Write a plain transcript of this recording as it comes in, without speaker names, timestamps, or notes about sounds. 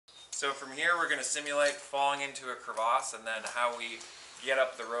So from here we're going to simulate falling into a crevasse and then how we get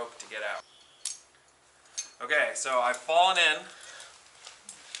up the rope to get out. Okay, so I've fallen in.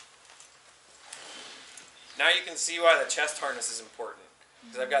 Now you can see why the chest harness is important.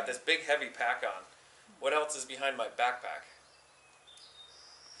 Because I've got this big heavy pack on. What else is behind my backpack?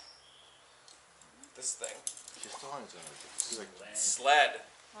 This thing. Sled.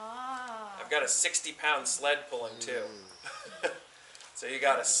 I've got a 60-pound sled pulling too. So you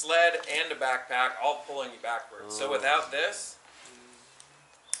got a sled and a backpack all pulling you backwards. So without this,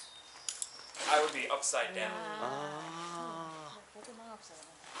 I would be upside down.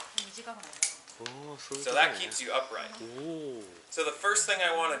 So that keeps you upright. So the first thing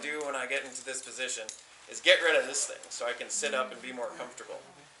I want to do when I get into this position is get rid of this thing so I can sit up and be more comfortable.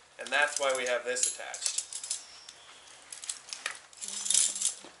 And that's why we have this attached.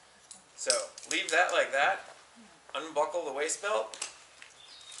 So leave that like that. Unbuckle the waist belt.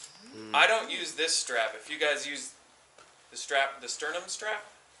 I don't use this strap. If you guys use the strap, the sternum strap.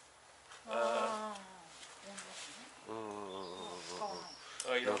 Oh,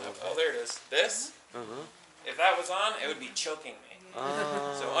 you don't have. Oh, there it is. This. If that was on, it would be choking me.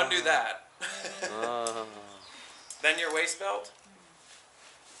 So undo that. Then your waist belt.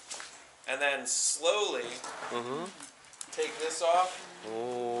 And then slowly take this off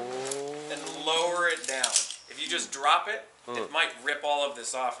and lower it down. If you just drop it, it might rip all of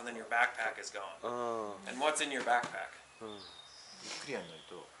this off and then your backpack is gone. And what's in your backpack?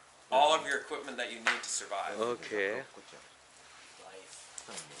 All of your equipment that you need to survive. Okay.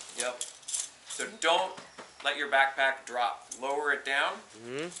 Yep. So don't let your backpack drop. Lower it down.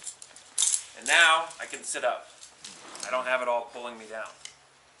 And now I can sit up. I don't have it all pulling me down.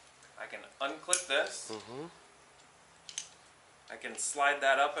 I can unclip this. I can slide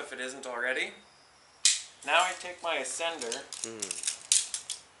that up if it isn't already. Now I take my ascender.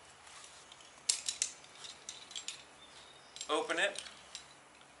 Open it.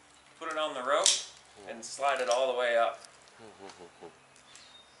 Put it on the rope. And slide it all the way up.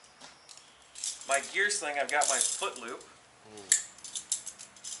 My gear sling, I've got my foot loop.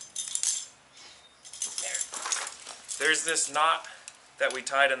 There's this knot that we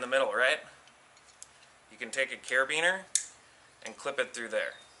tied in the middle, right? You can take a carabiner and clip it through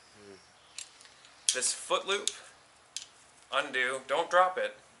there. This foot loop, undo, don't drop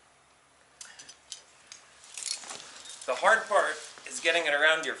it. The hard part is getting it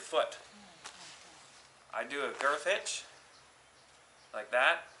around your foot. I do a girth hitch, like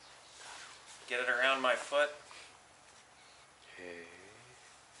that. Get it around my foot.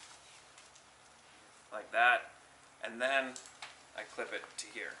 Like that. And then I clip it to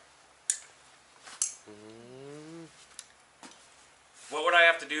here. What would I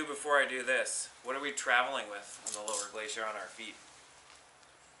have to do before I do this? What are we traveling with on the lower glacier on our feet?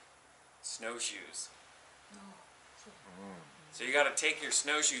 Snowshoes. So you got to take your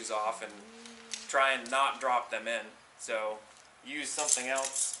snowshoes off and try and not drop them in. So use something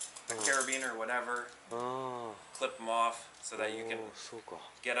else, a carabiner or whatever, clip them off so that you can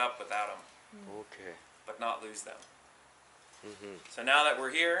get up without them, but not lose them. So now that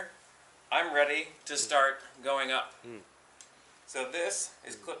we're here, I'm ready to start going up. So this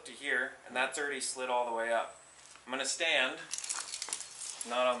is clipped to here, and that's already slid all the way up. I'm going to stand,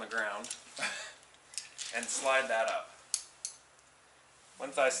 not on the ground, and slide that up.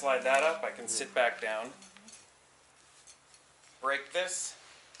 Once I slide that up, I can sit back down, break this,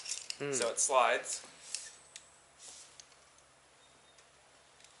 so it slides,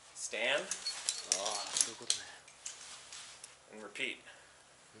 stand, and repeat.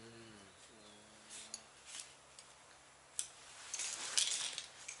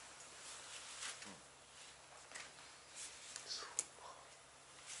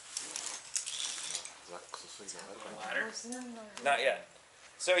 Ladder? Not yet.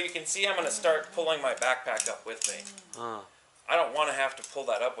 So you can see I'm going to start pulling my backpack up with me. I don't want to have to pull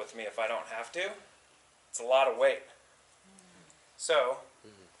that up with me if I don't have to. It's a lot of weight. So,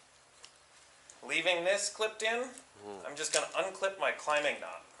 leaving this clipped in, I'm just going to unclip my climbing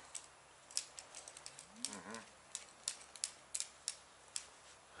knot.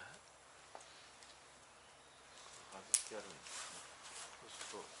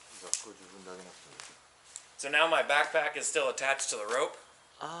 So now my backpack is still attached to the rope.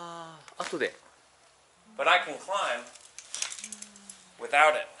 But I can climb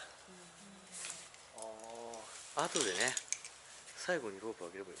without it.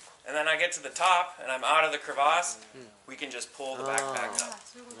 And then I get to the top and I'm out of the crevasse. We can just pull the backpack up.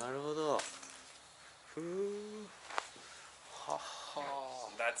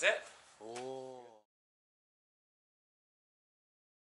 That's it.